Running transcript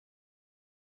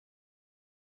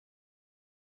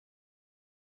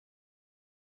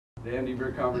the end of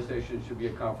your conversation should be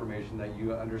a confirmation that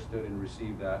you understood and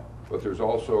received that. But there's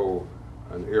also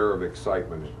an air of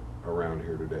excitement around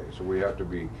here today, so we have to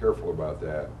be careful about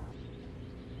that.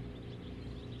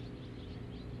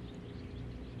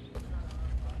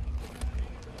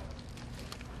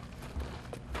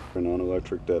 A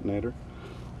non-electric detonator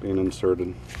being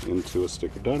inserted into a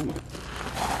stick of dynamite.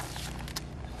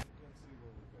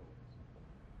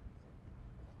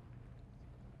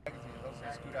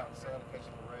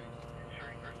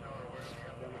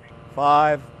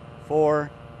 Five, 4,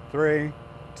 3,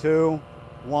 2,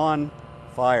 1,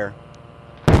 fire.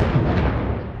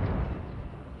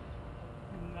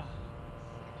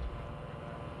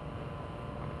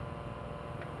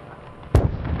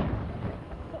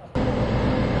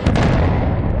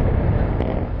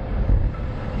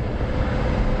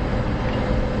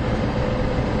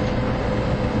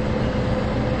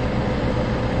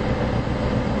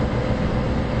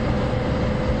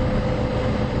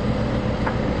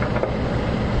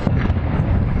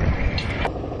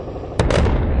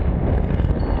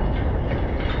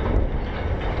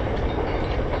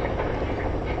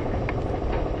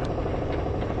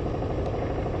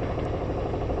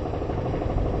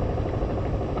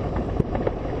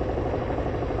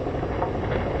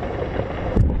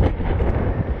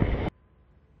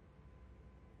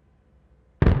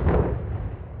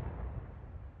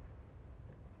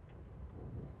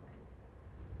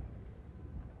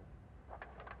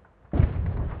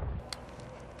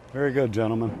 Very good,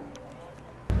 gentlemen.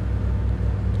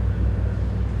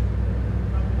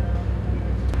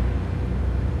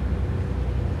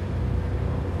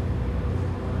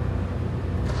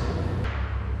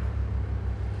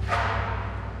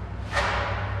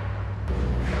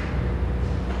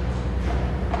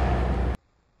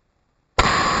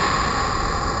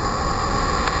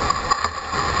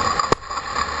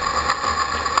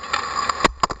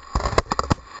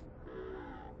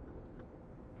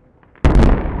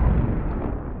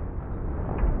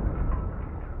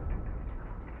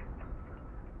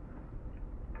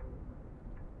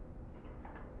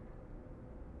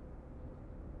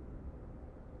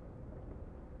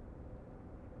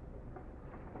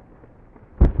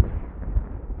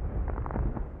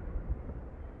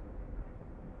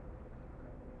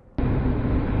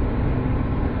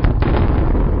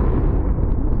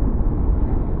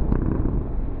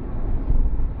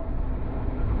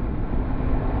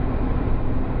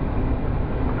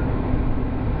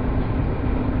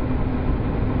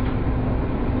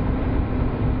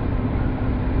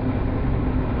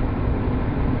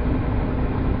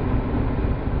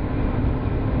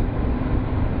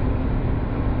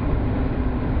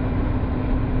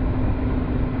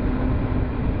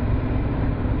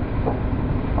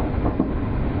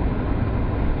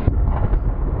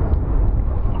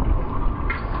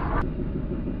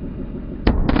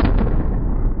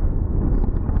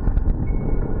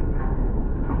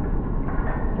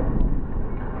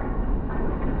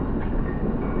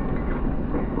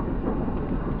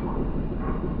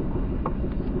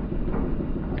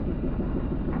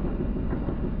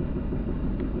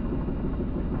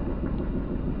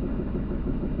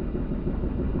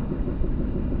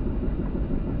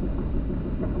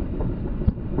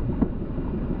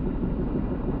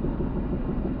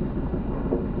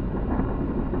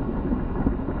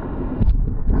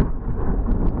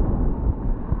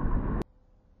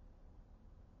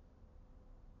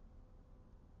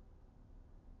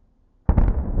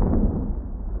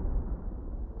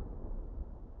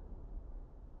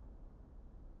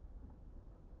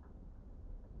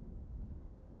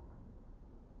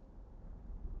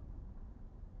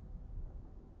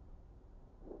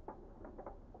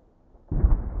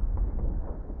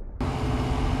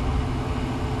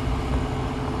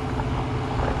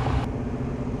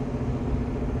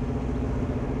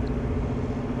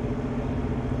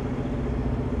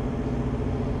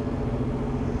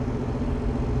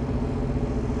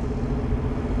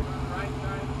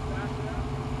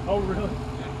 Oh, really?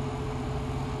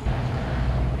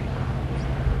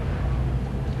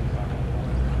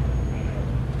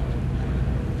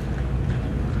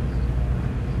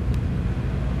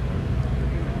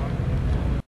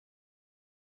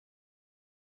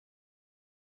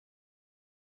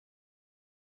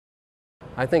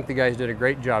 I think the guys did a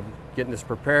great job getting this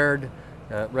prepared,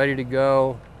 ready to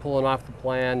go, pulling off the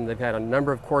plan. They've had a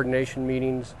number of coordination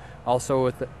meetings, also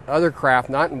with the other craft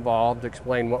not involved, to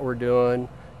explain what we're doing,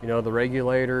 you know, the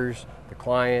regulators, the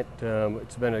client.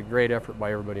 It's been a great effort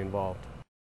by everybody involved.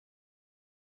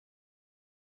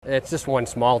 It's just one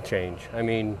small change. I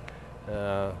mean,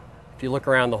 if you look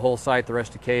around the whole site, the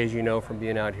rest of K, as you know from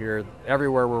being out here,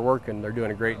 everywhere we're working, they're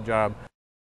doing a great job.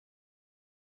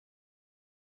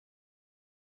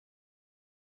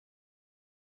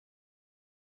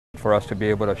 for us to be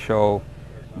able to show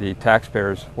the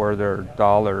taxpayers where their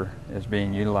dollar is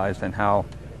being utilized and how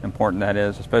important that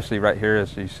is, especially right here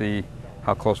as you see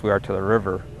how close we are to the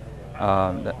river.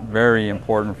 Very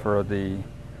important for the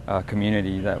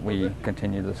community that we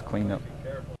continue this cleanup.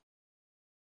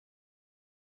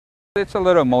 It's a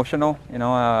little emotional, you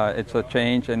know, it's a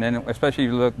change, and then especially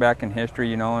if you look back in history,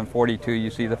 you know, in '42 you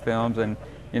see the films and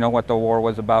you know what the war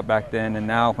was about back then, and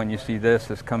now when you see this,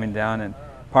 it's coming down and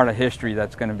part of history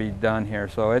that's going to be done here.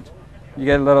 So you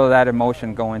get a little of that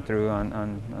emotion going through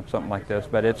on something like this,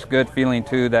 but it's good feeling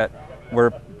too that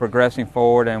we're progressing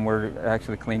forward and we're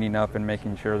actually cleaning up and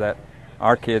making sure that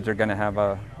our kids are going to have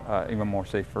a even more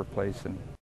safer place. And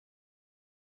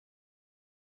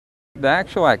the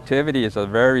actual activity is a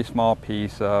very small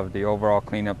piece of the overall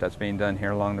cleanup that's being done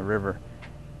here along the river.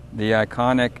 The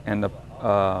iconic and the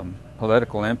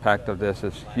political impact of this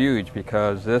is huge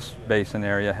because this basin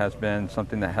area has been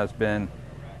something that has been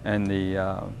in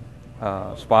the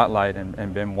spotlight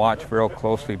and been watched real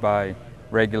closely by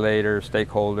regulators,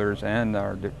 stakeholders, and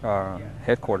our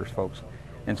headquarters folks,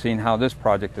 and seeing how this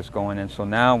project is going. And so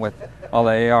now with all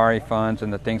the ARA funds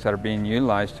and the things that are being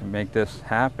utilized to make this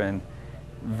happen,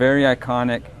 very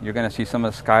iconic. You're going to see some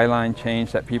of the skyline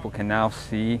change that people can now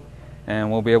see,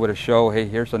 and we'll be able to show, hey,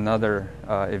 here's another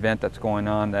event that's going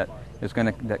on that is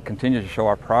going to continues to show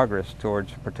our progress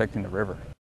towards protecting the river.